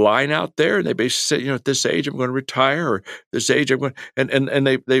a line out there, and they basically say, at this age I'm going to retire, or this age I'm going, and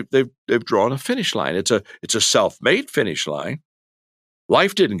they've drawn a finish line. It's a self-made finish line.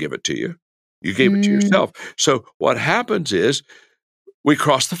 Life didn't give it to you; you gave it to yourself. So what happens is we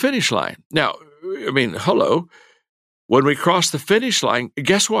cross the finish line. Now, hello. When we cross the finish line,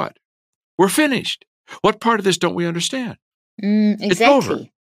 guess what? We're finished. What part of this don't we understand?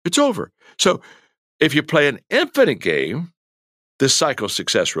 Exactly. It's over. So if you play an infinite game, this cycle of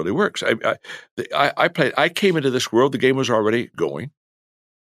success really works. I came into this world, the game was already going.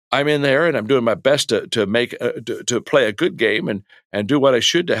 I'm in there, and I'm doing my best to play a good game and do what I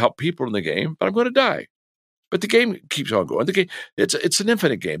should to help people in the game, but I'm going to die. But the game keeps on going. The game, it's an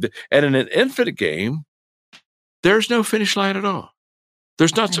infinite game. And in an infinite game, there's no finish line at all.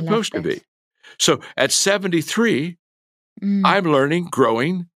 There's not supposed to be. So at 73, I'm learning,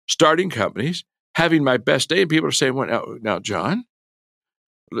 growing, starting companies, having my best day, and people are saying, well, now, John,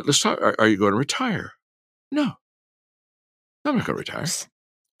 let's talk. Are you going to retire? No. I'm not going to retire.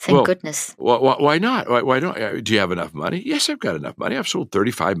 Thank goodness. Why not? Why don't? Do you have enough money? Yes, I've got enough money. I've sold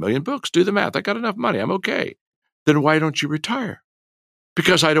 35 million books. Do the math. I got enough money. I'm okay. Then why don't you retire?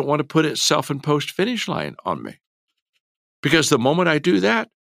 Because I don't want to put a self-imposed finish line on me. Because the moment I do that,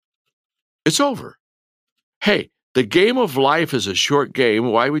 it's over. Hey, the game of life is a short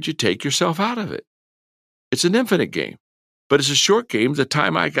game. Why would you take yourself out of it? It's an infinite game, but it's a short game. The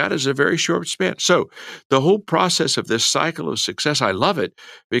time I got is a very short span. So the whole process of this cycle of success, I love it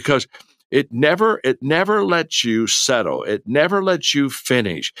because it never lets you settle. It never lets you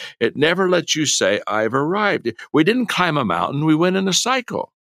finish. It never lets you say, I've arrived. We didn't climb a mountain. We went in a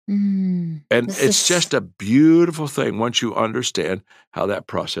cycle. And it's just a beautiful thing once you understand how that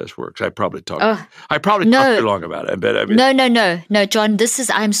process works. I probably talked too long about it. But I mean, No, John,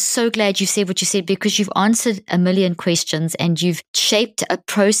 I'm so glad you said what you said, because you've answered a million questions and you've shaped a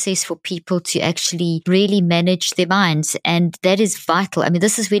process for people to actually really manage their minds. And that is vital. I mean,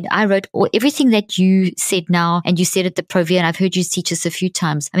 this is when I wrote everything that you said now, and you said at the Provia, and I've heard you teach us a few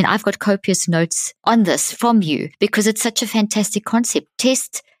times. I mean, I've got copious notes on this from you because it's such a fantastic concept.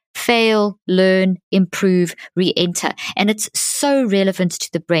 Test, fail, learn, improve, re-enter. And it's so relevant to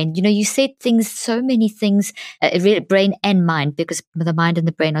the brain. You know, you said so many things, brain and mind, because the mind and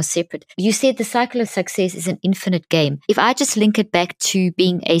the brain are separate. You said the cycle of success is an infinite game. If I just link it back to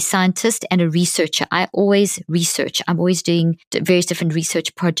being a scientist and a researcher, I always research. I'm always doing various different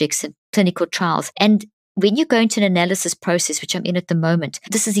research projects and clinical trials. And when you go into an analysis process, which I'm in at the moment,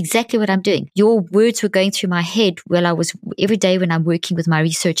 this is exactly what I'm doing. Your words were going through my head every day when I'm working with my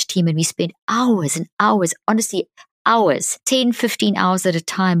research team, and we spend hours and hours, honestly, hours, 10, 15 hours at a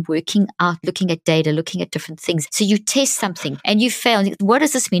time working out, looking at data, looking at different things. So you test something and you fail. And what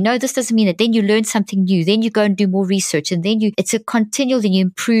does this mean? No, this doesn't mean it. Then you learn something new. Then you go and do more research. And then it's a continual, then you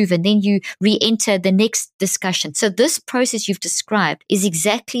improve, and then you re-enter the next discussion. So this process you've described is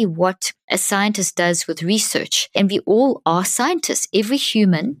exactly what a scientist does with research. And we all are scientists. Every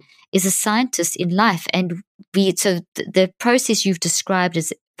human is a scientist in life. And the process you've described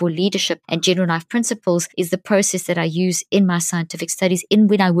as for leadership and general life principles is the process that I use in my scientific studies,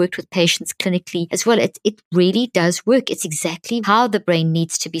 when I worked with patients clinically as well. It really does work. It's exactly how the brain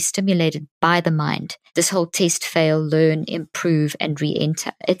needs to be stimulated by the mind. This whole test, fail, learn, improve, and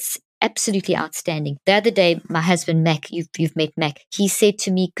re-enter. It's absolutely outstanding. The other day, my husband, Mac, you've met Mac, he said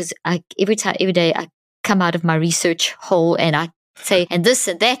to me, because every day I come out of my research hole and I say, and this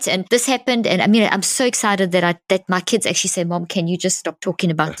and that, and this happened. And I mean, I'm so excited that my kids actually say, Mom, can you just stop talking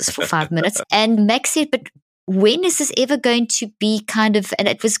about this for 5 minutes? And Max said, but when is this ever going to be and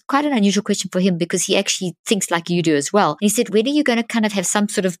it was quite an unusual question for him because he actually thinks like you do as well. And he said, when are you going to kind of have some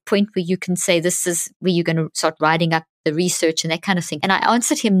sort of point where you can say this is where you're going to start writing up the research and that kind of thing? And I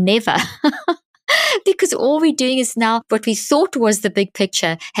answered him, never. Because all we're doing is now what we thought was the big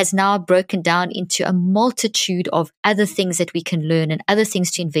picture has now broken down into a multitude of other things that we can learn and other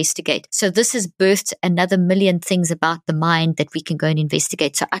things to investigate. So this has birthed another million things about the mind that we can go and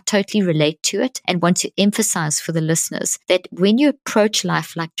investigate. So I totally relate to it and want to emphasize for the listeners that when you approach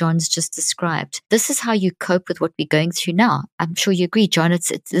life like John's just described, this is how you cope with what we're going through now. I'm sure you agree, John.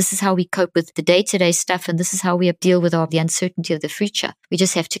 This is how we cope with the day-to-day stuff, and this is how we deal with the uncertainty of the future. We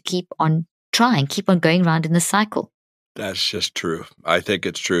just have to keep on trying, keep on going around in the cycle. That's just true. I think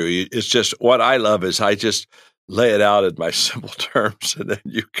it's true. It's just what I love is I just lay it out in my simple terms, and then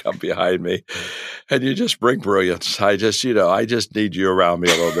you come behind me and you just bring brilliance. I just need you around me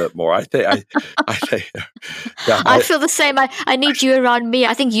a little bit more. I think I feel the same. I need you around me.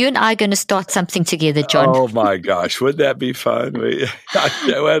 I think you and I are going to start something together, John. Oh my gosh, would that be fun? We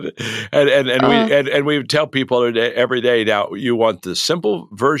tell people every day now, you want the simple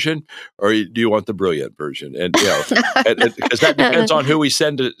version or do you want the brilliant version? And because that depends on who we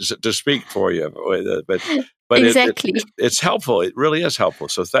send to speak for you. But exactly. It's helpful. It really is helpful.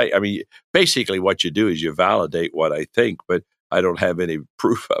 So basically what you do is you validate what I think, but I don't have any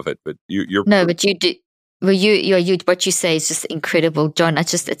proof of it. But you're no, but you do. Well, what you say is just incredible, John.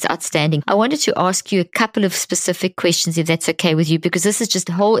 It's outstanding. I wanted to ask you a couple of specific questions, if that's okay with you, because this is just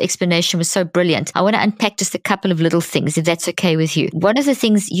the whole explanation was so brilliant. I want to unpack just a couple of little things, if that's okay with you. One of the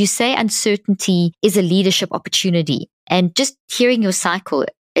things you say, uncertainty is a leadership opportunity, and just hearing your cycle,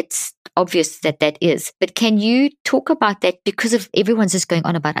 it's obvious that is. But can you talk about that, because of everyone's just going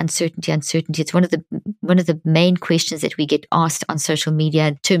on about uncertainty. It's one of the main questions that we get asked on social media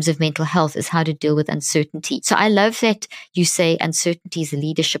in terms of mental health is how to deal with uncertainty. So I love that you say uncertainty is a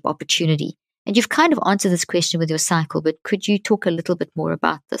leadership opportunity. And you've kind of answered this question with your cycle, but could you talk a little bit more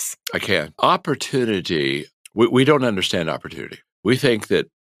about this? I can. Opportunity, we don't understand opportunity. We think that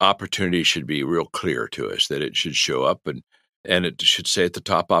opportunity should be real clear to us, that it should show up and it should say at the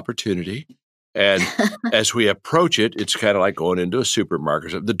top opportunity. And as we approach it, it's kind of like going into a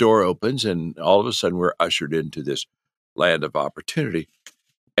supermarket. The door opens and all of a sudden we're ushered into this land of opportunity.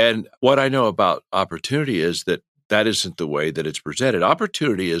 And what I know about opportunity is that isn't the way that it's presented.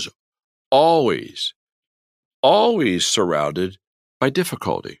 Opportunity is always surrounded by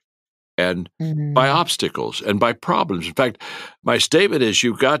difficulty and by obstacles and by problems. In fact, my statement is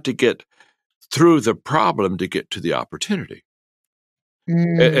you've got to get through the problem to get to the opportunity.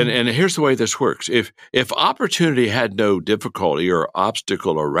 And here's the way this works. If opportunity had no difficulty or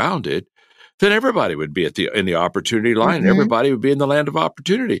obstacle around it, then everybody would be in the opportunity line, and everybody would be in the land of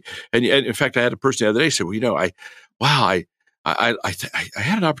opportunity. And in fact, I had a person the other day say, "Well, I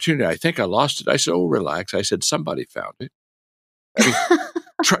had an opportunity. I think I lost it." I said, "Oh, relax." I said, "Somebody found it." I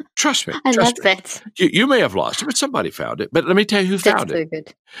mean, trust me. I love that. You may have lost it, but somebody found it. But let me tell you who found it. That's so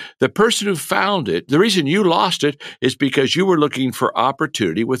good. The person who found it, the reason you lost it is because you were looking for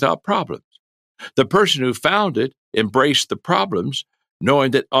opportunity without problems. The person who found it embraced the problems,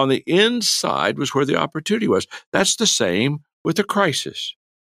 knowing that on the inside was where the opportunity was. That's the same with a crisis.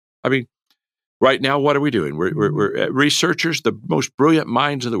 I mean, right now, what are we doing? We're researchers, the most brilliant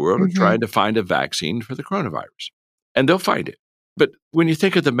minds in the world, are trying to find a vaccine for the coronavirus. And they'll find it. But when you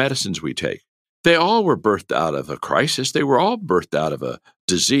think of the medicines we take, they all were birthed out of a crisis. They were all birthed out of a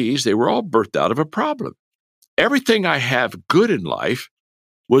disease. They were all birthed out of a problem. Everything I have good in life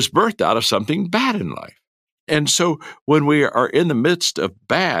was birthed out of something bad in life. And so when we are in the midst of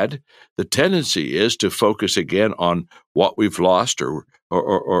bad, the tendency is to focus again on what we've lost or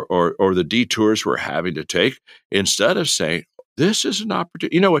the detours we're having to take, instead of saying, this is an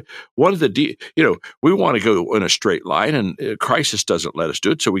opportunity. You know what? We want to go in a straight line, and crisis doesn't let us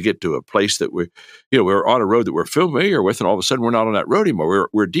do it. So we get to a place that we're on a road that we're familiar with, and all of a sudden we're not on that road anymore.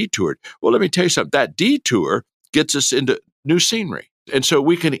 We're detoured. Well, let me tell you something. That detour gets us into new scenery. And so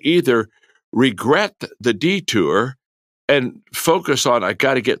we can either regret the detour and focus on, I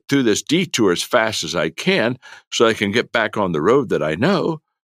got to get through this detour as fast as I can so I can get back on the road that I know.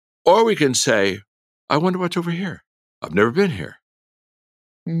 Or we can say, I wonder what's over here. I've never been here.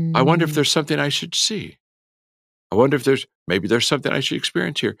 I wonder if there's something I should see. I wonder if there's something I should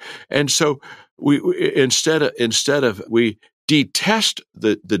experience here. And so we instead of we detest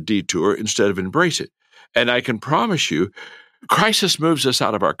the detour instead of embrace it. And I can promise you, crisis moves us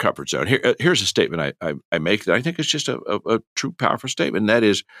out of our comfort zone. Here's a statement I make that I think is just a true, powerful statement. And that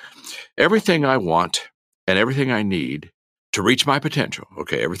is, everything I want and everything I need to reach my potential,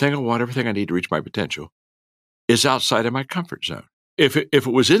 okay, everything I want, everything I need to reach my potential is outside of my comfort zone. If it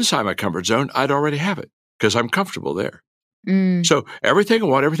was inside my comfort zone, I'd already have it because I'm comfortable there. So everything I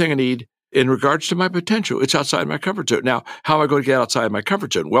want, everything I need in regards to my potential, it's outside my comfort zone. Now, how am I going to get outside my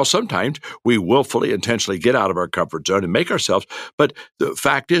comfort zone? Well, sometimes we willfully, intentionally get out of our comfort zone and make ourselves, but the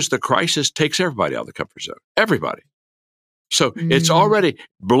fact is the crisis takes everybody out of the comfort zone. Everybody. So it's already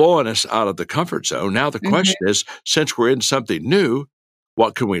blowing us out of the comfort zone. Now the question is, since we're in something new,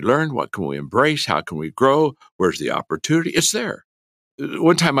 what can we learn? What can we embrace? How can we grow? Where's the opportunity? It's there.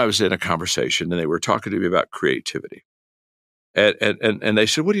 One time I was in a conversation and they were talking to me about creativity. And they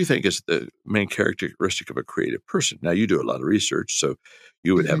said, what do you think is the main characteristic of a creative person? Now, you do a lot of research, so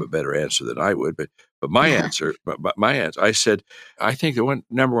you would have a better answer than I would. But my answer, I said, I think the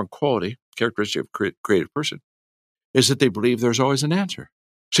number one quality, characteristic of a creative person is that they believe there's always an answer.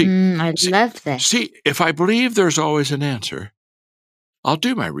 I love that. See, if I believe there's always an answer, I'll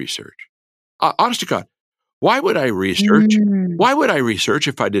do my research. Honest to God, why would I research? Why would I research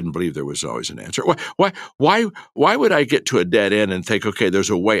if I didn't believe there was always an answer? Why would I get to a dead end and think, okay,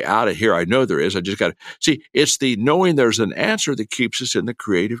 there's a way out of here? I know there is. I just got to see. It's the knowing there's an answer that keeps us in the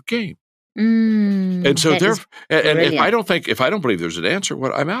creative game. And so if I don't believe there's an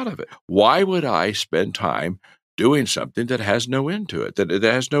answer, I'm out of it. Why would I spend time doing something that has no end to it, that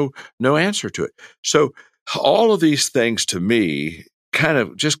has no answer to it? So all of these things to me kind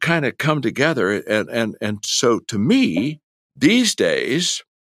of come together. And so to me, these days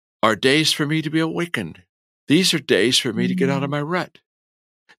are days for me to be awakened. These are days for me to get out of my rut.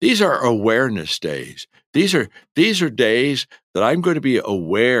 These are awareness days. These are days that I'm going to be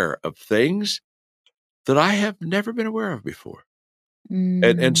aware of things that I have never been aware of before.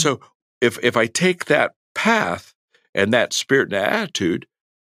 And so if I take that path and that spirit and attitude,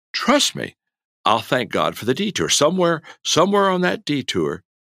 trust me, I'll thank God for the detour. Somewhere on that detour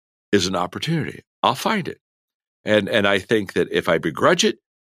is an opportunity. I'll find it. And I think that if I begrudge it,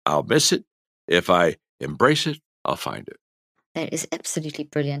 I'll miss it. If I embrace it, I'll find it. That is absolutely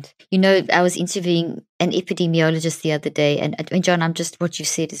brilliant. You know, I was interviewing an epidemiologist the other day, and John, what you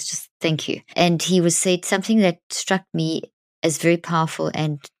said is just thank you. And he said something that struck me as very powerful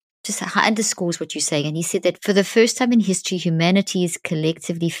and just underscores what you're saying. And he said that for the first time in history, humanity is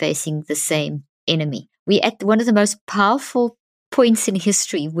collectively facing the same enemy. We're at one of the most powerful points in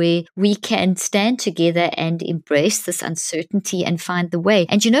history where we can stand together and embrace this uncertainty and find the way.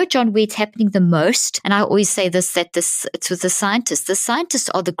 And John, where it's happening the most, and I always say this, it's with the scientists. The scientists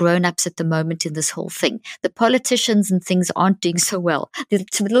are the grown-ups at the moment in this whole thing. The politicians and things aren't doing so well. There's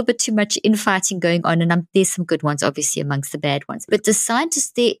a little bit too much infighting going on, and there's some good ones, obviously, amongst the bad ones. But the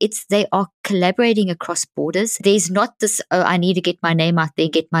scientists, they are collaborating across borders. There's not this, I need to get my name out there,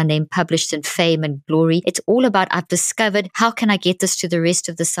 get my name published in fame and glory. It's all about, I've discovered, how can I get this to the rest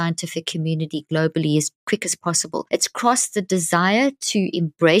of the scientific community globally as quick as possible? It's crossed the desire to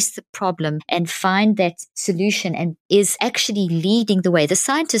embrace the problem and find that solution, and is actually leading the way. The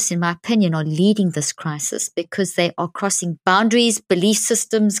scientists, in my opinion, are leading this crisis because they are crossing boundaries, belief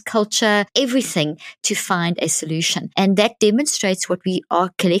systems, culture, everything to find a solution. And that demonstrates what we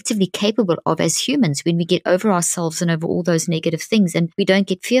are collectively capable of as humans when we get over ourselves and over all those negative things and we don't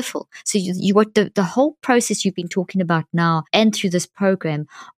get fearful. So what the whole process you've been talking about now and through this program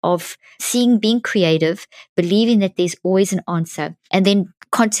of being creative, believing that there's always an answer, and then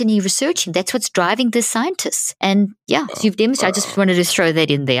continue researching. That's what's driving the scientists. And so you've demonstrated. I just wanted to throw that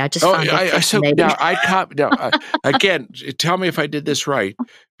in there. I just found that fascinating. Again, tell me if I did this right,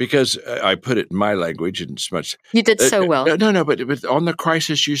 because I put it in my language and as much. You did so well. No, but on the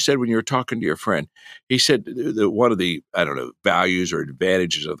crisis, you said when you were talking to your friend, he said that one of the, values or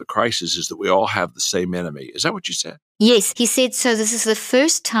advantages of the crisis is that we all have the same enemy. Is that what you said? Yes, he said, so this is the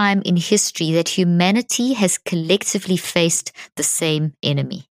first time in history that humanity has collectively faced the same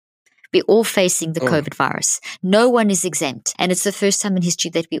enemy. We're all facing the COVID virus. No one is exempt. And it's the first time in history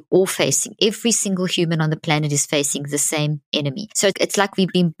that we're all facing. Every single human on the planet is facing the same enemy. So it's like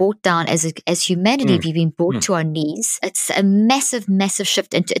we've been brought down as humanity. We've been brought to our knees. It's a massive, massive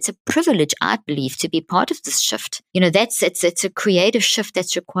shift. And it's a privilege, I believe, to be part of this shift. It's a creative shift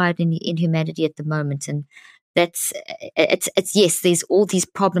that's required in humanity at the moment. And yes, there's all these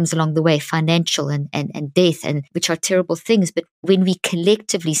problems along the way, financial and death, and which are terrible things. But when we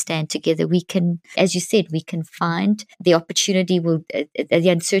collectively stand together, we can, as you said, we can find the opportunity. The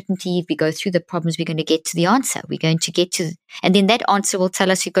uncertainty, if we go through the problems, we're going to get to the answer. We're going to get to, and then that answer will tell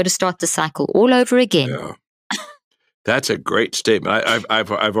us we've got to start the cycle all over again. Yeah. That's a great statement.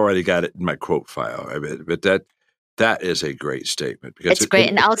 I've already got it in my quote file. But that is a great statement because it's great,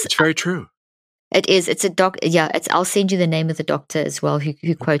 and it's very true. It is. It's a doc. Yeah, I'll send you the name of the doctor as well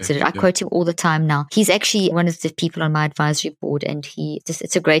who quoted it. I quote him all the time now. He's actually one of the people on my advisory board, and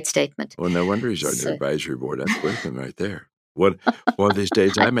it's a great statement. Well, no wonder he's on your advisory board. That's wisdom right there. One of these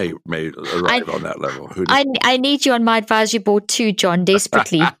days, I may arrive on that level. I need you on my advisory board too, John,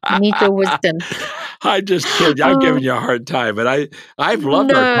 desperately. I need your wisdom. I just kid. I'm giving you a hard time, but I've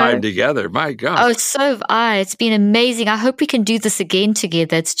loved our time together. My God. Oh, so have I. It's been amazing. I hope we can do this again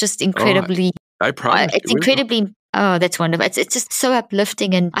together. It's just incredibly. I promise. It's incredibly. Oh, that's wonderful. It's just so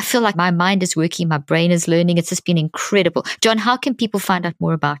uplifting, and I feel like my mind is working, my brain is learning. It's just been incredible. John, how can people find out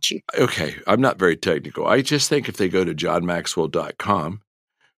more about you? Okay, I'm not very technical. I just think if they go to johnmaxwell.com,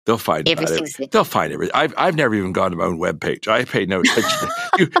 they'll find everything. They'll find everything. I've never even gone to my own webpage. I pay no attention.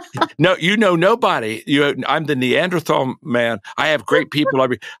 You know nobody. I'm the Neanderthal man. I have great people.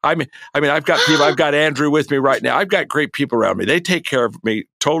 I've got people. I've got Andrew with me right now. I've got great people around me. They take care of me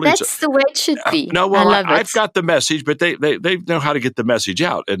totally. That's the way it should be. I've got the message, but they know how to get the message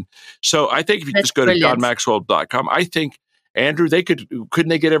out. And so I think if you just go to johnmaxwell.com, I think, Andrew, couldn't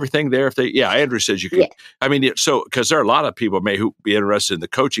they get everything there if they? Yeah, Andrew says you could. Yeah. I mean, so because there are a lot of people who be interested in the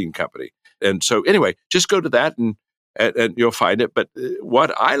coaching company, and so anyway, just go to that and you'll find it. But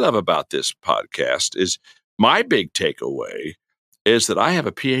what I love about this podcast is my big takeaway is that I have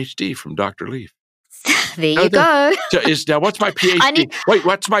a PhD from Dr. Leaf. There you go. Now, what's my PhD?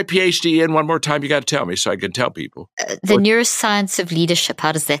 What's my PhD in? One more time, you got to tell me so I can tell people. The neuroscience of leadership.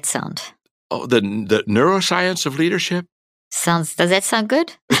 How does that sound? Oh, the neuroscience of leadership. Does that sound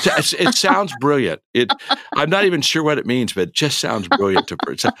good? It sounds brilliant. I'm not even sure what it means, but it just sounds brilliant to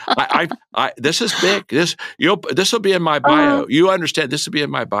me. This is big. This will be in my bio. You understand? This will be in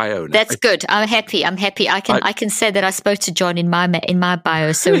my bio now. That's good. I'm happy. I can say that I spoke to John in my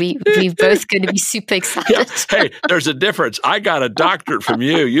bio, so we're both going to be super excited. Yeah. Hey, there's a difference. I got a doctorate from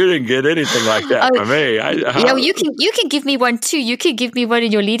you. You didn't get anything like that from me. You can give me one too. You can give me one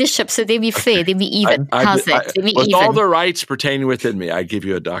in your leadership, so then we're fair. Then we even. How's that? Then we with even. All the rights traits pertaining within me, I give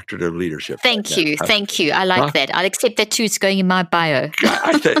you a doctorate of leadership. Thank you. I like that. I'll accept that too. It's going in my bio.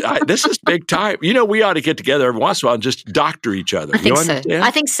 This is big time. We ought to get together every once in a while and just doctor each other.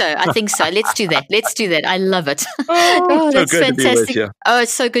 I think so. Let's do that. I love it. That's so good fantastic. To be with you. Oh,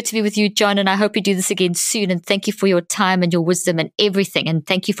 it's so good to be with you, John. And I hope we do this again soon. And thank you for your time and your wisdom and everything. And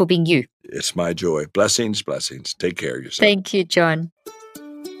thank you for being you. It's my joy. Blessings. Take care of yourself. Thank you, John.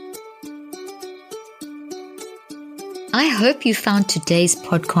 I hope you found today's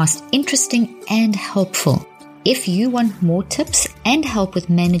podcast interesting and helpful. If you want more tips and help with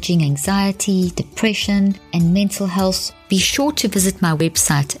managing anxiety, depression, and mental health, be sure to visit my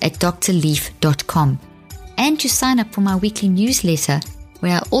website at drleaf.com and to sign up for my weekly newsletter,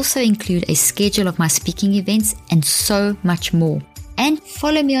 where I also include a schedule of my speaking events and so much more. And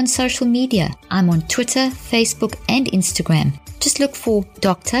follow me on social media. I'm on Twitter, Facebook, and Instagram. Just look for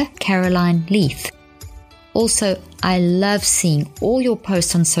Dr. Caroline Leaf. Also, I love seeing all your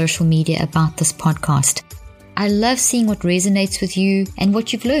posts on social media about this podcast. I love seeing what resonates with you and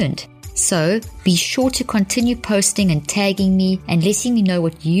what you've learned. So be sure to continue posting and tagging me and letting me know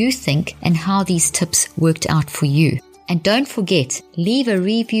what you think and how these tips worked out for you. And don't forget, leave a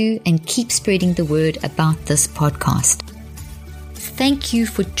review and keep spreading the word about this podcast. Thank you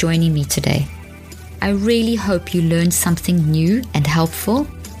for joining me today. I really hope you learned something new and helpful.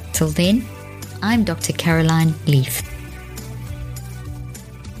 Till then, I'm Dr. Caroline Leaf.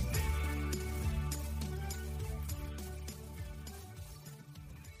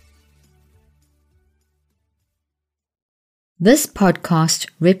 This podcast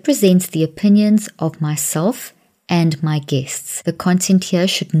represents the opinions of myself and my guests. The content here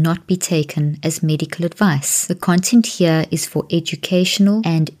should not be taken as medical advice. The content here is for educational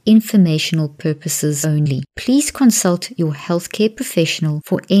and informational purposes only. Please consult your healthcare professional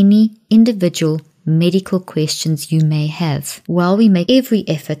for any individual medical questions you may have. While we make every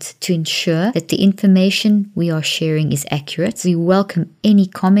effort to ensure that the information we are sharing is accurate, we welcome any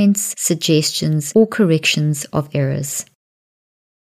comments, suggestions, or corrections of errors.